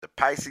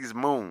Pisces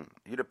moon.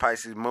 You the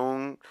Pisces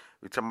moon.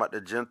 We talking about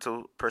the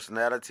gentle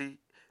personality,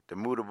 the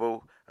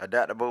mutable,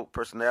 adaptable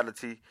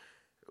personality.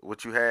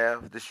 What you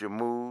have. This your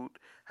mood.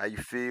 How you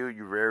feel.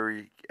 You're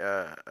very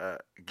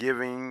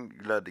giving.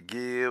 You love to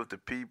give to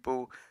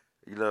people.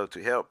 You love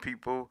to help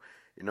people.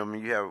 You know what I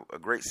mean? You have a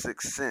great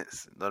sixth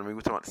sense. You know what I mean?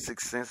 We're talking about the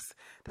sixth sense,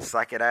 the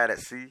psychic eye that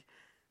see,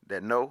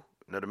 that know.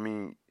 You know what I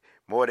mean?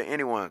 More than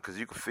anyone, because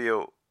you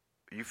feel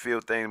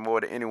things more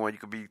than anyone. You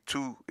could be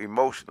too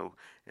emotional,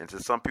 and to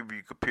some people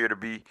you could appear to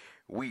be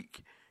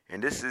weak.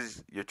 And this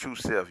is your true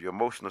self, your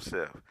emotional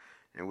self,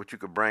 and what you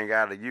could bring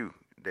out of you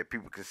that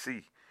people can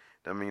see.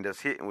 I mean,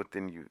 that's hidden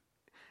within you.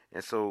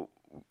 And so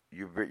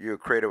you're a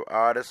creative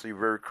artist, so you're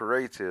very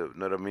creative. You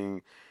know what I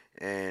mean?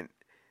 And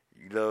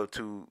you love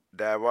to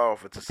dive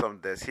off into something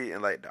that's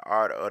hidden, like the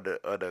art of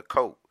the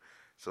occult.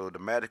 So the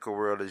magical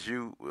world is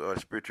you, or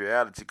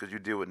spirituality, because you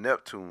deal with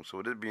Neptune. So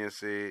with this being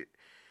said,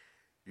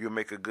 you'll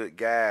make a good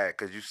guide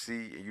because you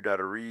see and you know how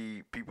to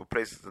read people,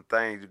 places, and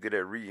things. You get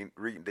at reading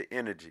the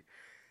energy.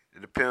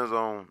 It depends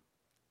on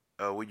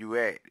where you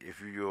at,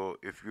 if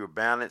you're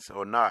balanced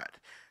or not.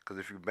 Because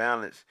if you're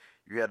balanced,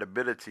 you have the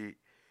ability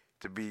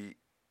to be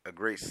a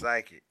great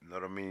psychic. You know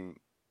what I mean?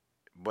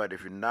 But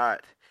if you're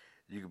not,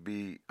 you could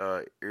be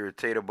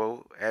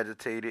irritatable,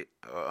 agitated,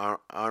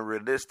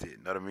 unrealistic. You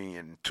know what I mean?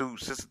 And too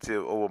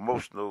sensitive or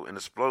emotional and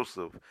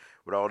explosive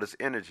with all this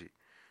energy.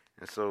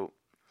 And so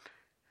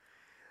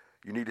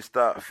you need to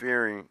stop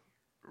fearing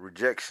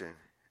rejection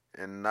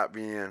and not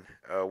being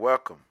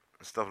welcome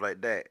and stuff like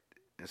that.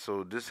 And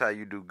so this is how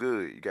you do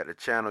good. You got to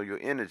channel your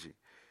energy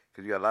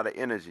because you got a lot of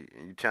energy,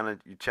 and you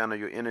channel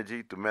your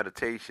energy through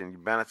meditation. You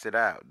balance it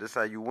out. This is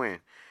how you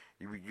win.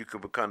 You can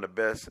become the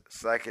best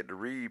psychic to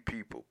read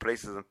people,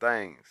 places, and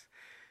things.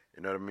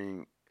 You know what I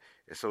mean?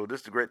 And so this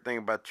is the great thing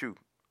about you.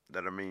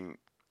 That I mean,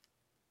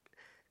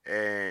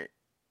 and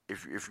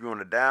if you're on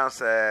the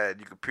downside,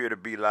 you could appear to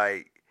be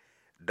like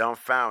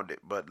dumbfounded.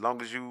 But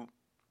long as you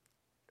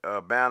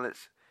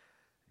balance,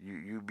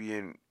 you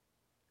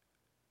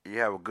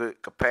have a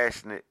good,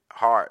 compassionate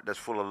heart that's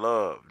full of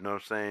love. You know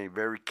what I'm saying?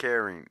 Very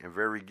caring and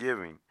very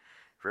giving,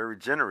 very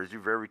generous.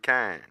 You're very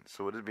kind.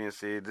 So with this being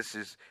said, this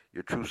is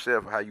your true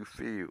self, how you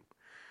feel.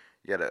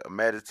 You got an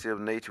imaginative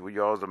nature where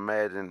you always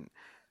imagine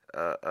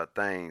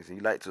things, and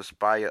you like to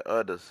inspire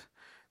others.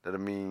 That I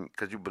mean,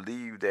 because you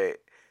believe that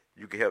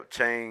you can help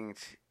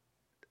change,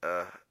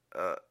 uh,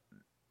 uh,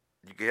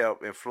 you can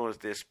help influence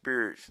their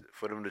spirits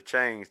for them to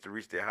change to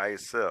reach their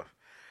highest self.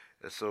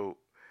 And so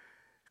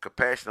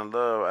compassion and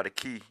love are the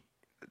key.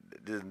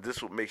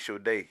 This what makes your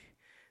day.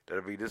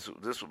 That'll be this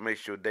what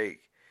makes your day.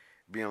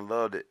 Being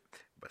loved,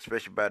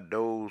 especially by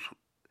those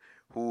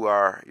who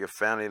are your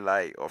family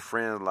like or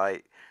friends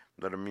like.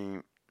 You know what I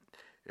mean?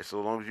 And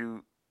so long as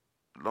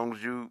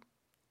you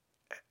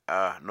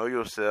know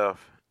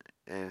yourself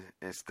and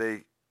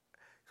stay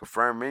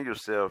confirming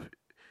yourself,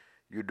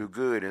 you do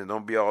good and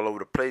don't be all over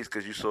the place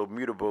because you're so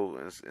mutable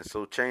and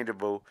so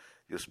changeable.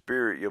 Your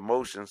spirit, your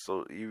emotions,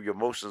 so your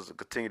emotions will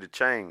continue to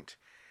change.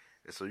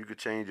 And so you can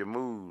change your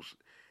moods.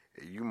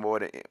 You more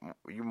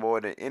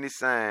than any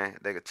sign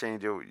that can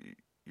change your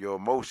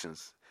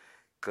emotions,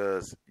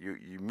 cause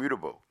you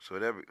mutable. So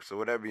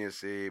with that being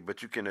said,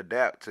 but you can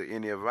adapt to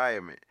any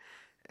environment,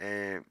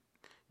 and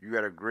you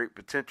got a great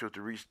potential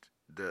to reach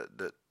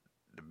the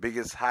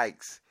biggest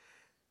hikes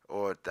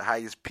or the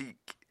highest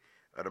peak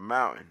of the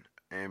mountain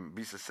and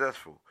be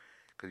successful,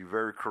 cause you're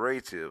very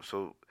creative.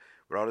 So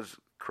with all this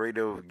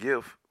creative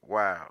gift,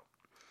 wow.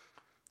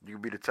 You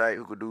can be the type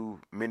who could do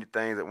many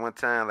things at one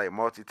time, like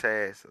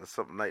multitask or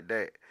something like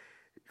that,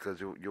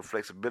 because your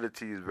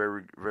flexibility is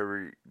very,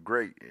 very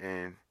great.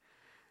 And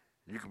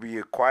you could be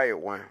a quiet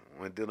one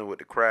when dealing with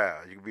the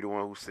crowd. You could be the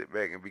one who sit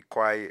back and be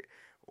quiet,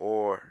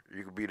 or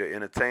you could be the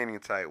entertaining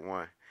type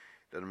one.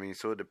 You know what I mean?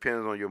 So it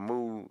depends on your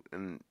mood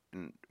and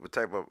what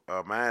type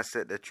of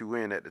mindset that you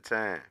in at the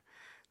time.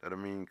 You know what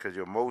I mean? Because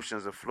your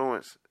emotions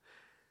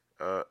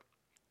uh,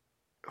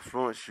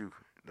 influence you. You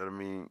know what I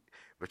mean?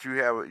 But you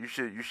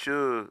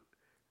should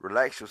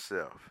relax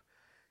yourself,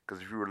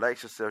 because if you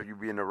relax yourself, you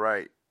be in the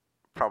right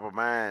proper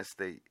mind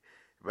state.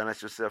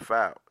 Balance yourself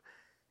out.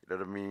 You know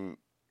what I mean?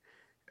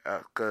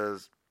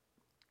 Because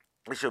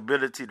it's your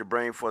ability to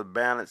bring forth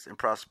balance and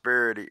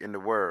prosperity in the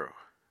world.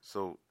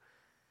 So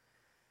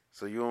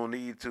you don't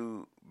need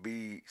to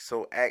be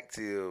so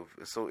active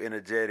and so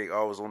energetic,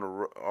 always on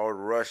all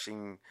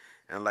rushing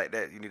and like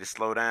that. You need to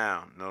slow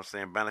down. You know what I'm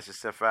saying? Balance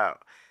yourself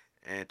out,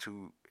 and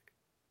to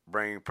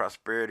bring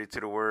prosperity to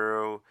the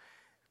world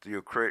through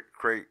your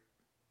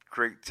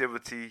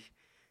creativity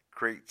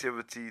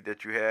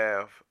that you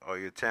have, or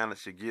your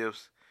talents, your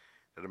gifts.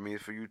 That it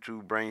means for you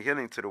to bring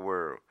healing to the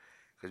world,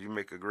 because you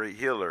make a great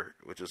healer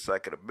with your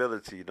psychic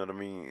ability. You know what I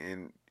mean?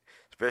 And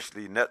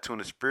especially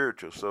Neptune is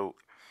spiritual, so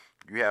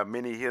you have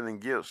many healing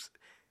gifts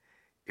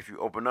if you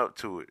open up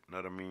to it. You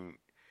know what I mean?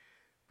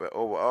 But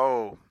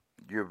overall,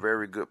 you're a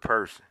very good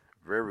person.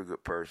 Very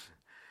good person.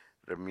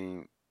 I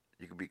mean,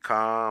 you can be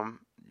calm.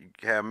 You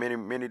can have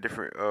many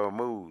different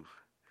moods.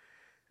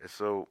 And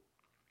so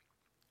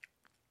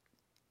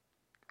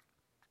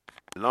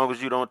As long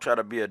as you don't try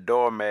to be a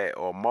doormat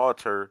or a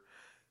martyr,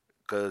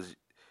 because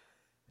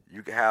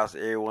you can house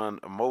everyone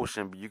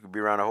emotion, but you could be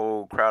around a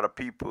whole crowd of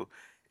people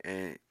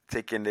and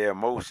take in their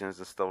emotions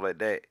and stuff like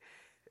that.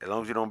 As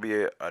long as you don't be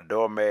a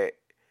doormat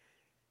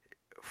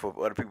for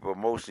other people's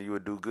emotion, you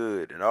would do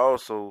good. And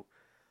also,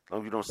 as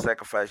long as you don't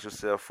sacrifice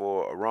yourself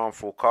for a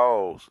wrongful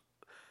cause,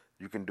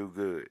 you can do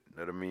good. You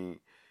know what I mean?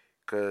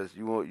 Because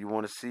you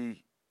want to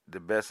see the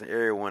best in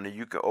everyone, and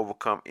you can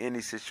overcome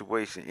any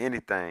situation,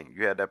 anything.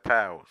 You have that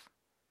powers.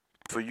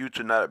 For you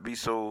to not be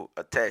so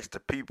attached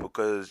to people,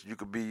 because you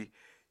could be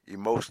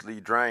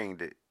emotionally drained.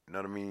 You know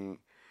what I mean?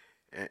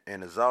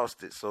 And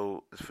exhausted.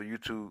 So it's for you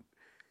to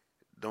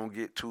don't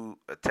get too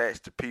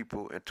attached to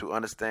people and to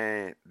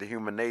understand the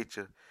human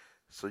nature,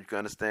 so you can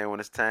understand when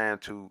it's time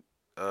to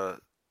uh,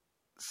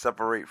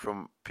 separate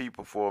from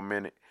people for a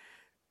minute.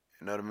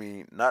 You know what I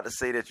mean? Not to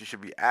say that you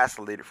should be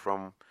isolated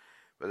from them,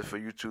 but it's for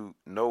you to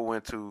know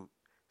when to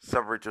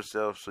separate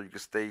yourself so you can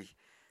stay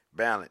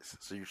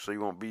balanced. So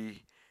you won't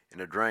be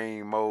in a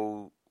drain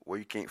mode where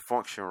you can't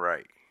function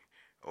right,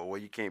 or where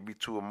you can't be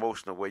too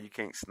emotional, where you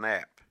can't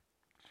snap.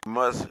 You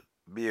must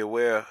be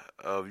aware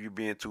of you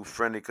being too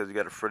friendly because you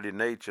got a friendly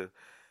nature,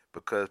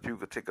 because people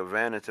could take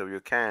advantage of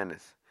your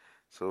kindness.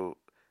 So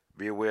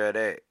be aware of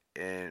that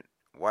and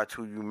watch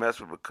who you mess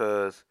with,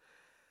 because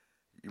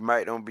you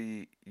might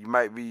be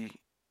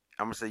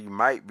I'm gonna say you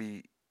might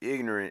be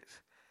ignorant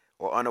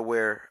or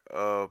unaware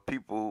of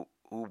people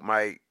who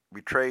might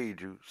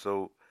betrayed you.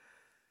 So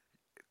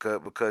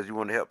because you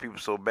want to help people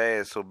so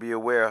bad, so be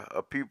aware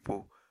of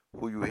people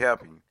who you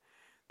helping.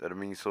 Know what I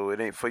mean? So it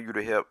ain't for you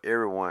to help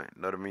everyone.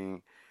 Know what I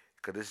mean?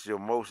 Because this is your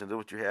emotions. This is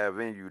what you have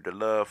in you. The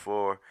love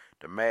for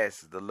the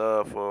masses. The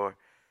love for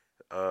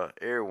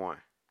everyone.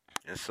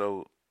 And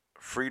so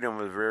freedom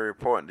is very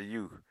important to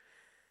you.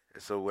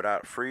 And so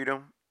without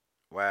freedom,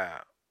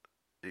 wow,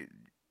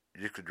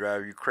 it could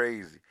drive you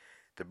crazy.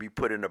 To be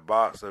put in a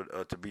box,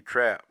 or to be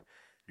trapped,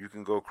 you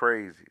can go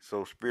crazy.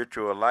 So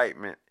spiritual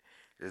enlightenment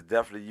is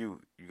definitely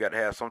you. You got to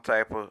have some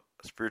type of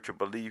spiritual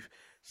belief,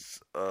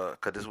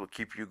 because this will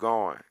keep you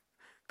going.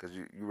 Because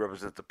you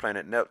represent the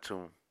planet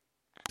Neptune.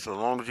 So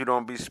long as you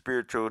don't be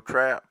spiritual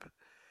trapped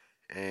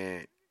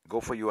and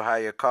go for your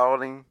higher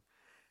calling,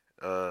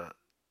 uh,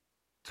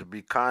 to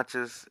be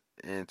conscious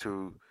and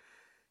to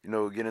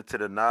get into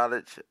the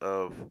knowledge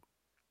of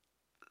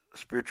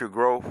spiritual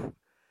growth,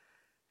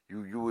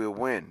 you will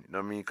win. You know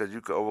what I mean? Because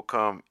you can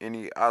overcome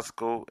any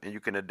obstacle and you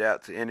can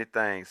adapt to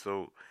anything.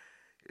 So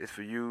it's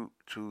for you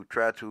to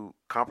try to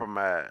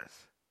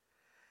compromise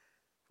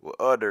with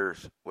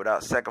others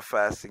without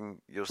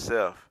sacrificing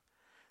yourself.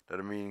 You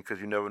know what I mean? Because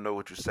you never know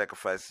what you're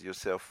sacrificing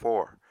yourself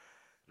for.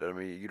 You know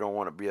what I mean? You don't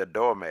want to be a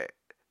doormat.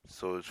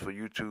 So it's for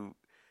you to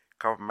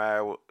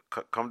compromise,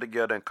 come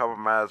together and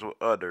compromise with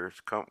others.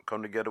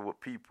 Come together with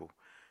people.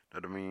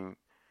 You know what I mean?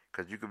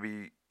 Because you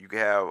could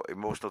have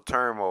emotional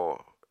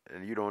turmoil,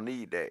 and you don't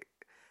need that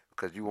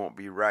because you won't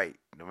be right.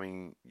 I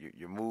mean,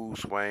 your mood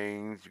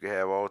swings. You can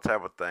have all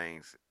type of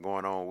things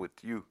going on with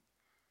you.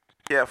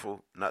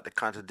 Careful not to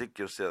contradict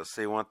yourself.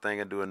 Say one thing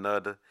and do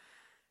another,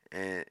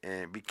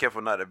 and be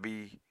careful not to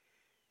be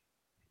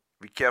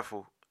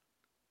careful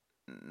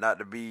not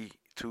to be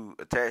too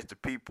attached to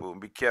people,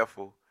 and be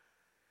careful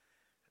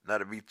not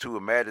to be too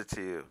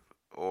imaginative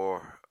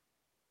or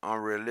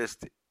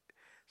unrealistic.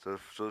 So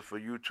for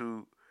you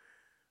to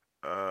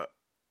uh,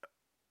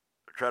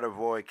 try to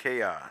avoid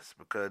chaos,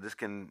 because this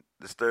can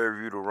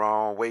disturb you the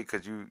wrong way,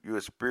 because you're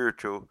a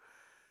spiritual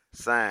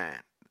sign,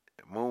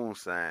 moon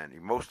sign,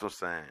 emotional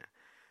sign.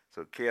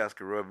 So chaos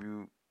can rub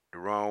you the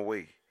wrong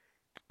way.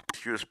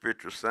 If you're a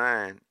spiritual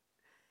sign,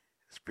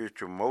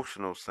 spiritual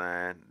emotional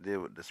sign,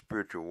 deal with the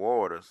spiritual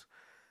waters,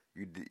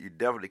 you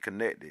definitely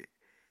connected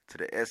to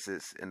the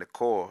essence and the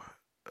core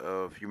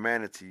of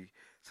humanity,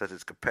 such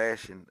as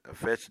compassion,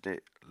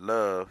 affectionate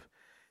love,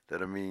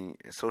 that I mean,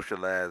 and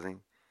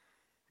socializing.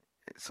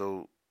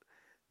 So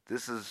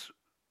this is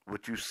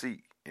what you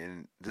seek,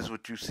 and this is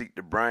what you seek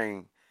to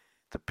bring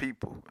to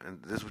people,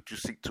 and this is what you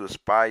seek to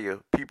inspire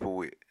people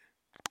with.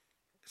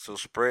 So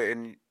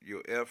spreading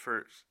your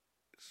efforts,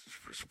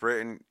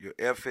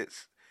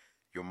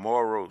 your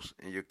morals,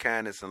 and your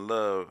kindness and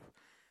love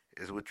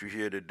is what you're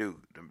here to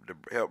do, to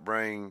help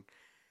bring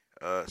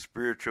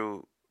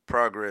spiritual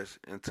progress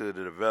into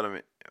the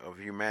development of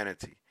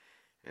humanity.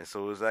 And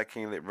so as I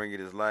came, let bring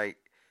it as light,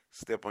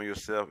 step on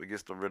yourself. It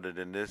gets no better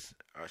than this.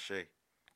 Ashe.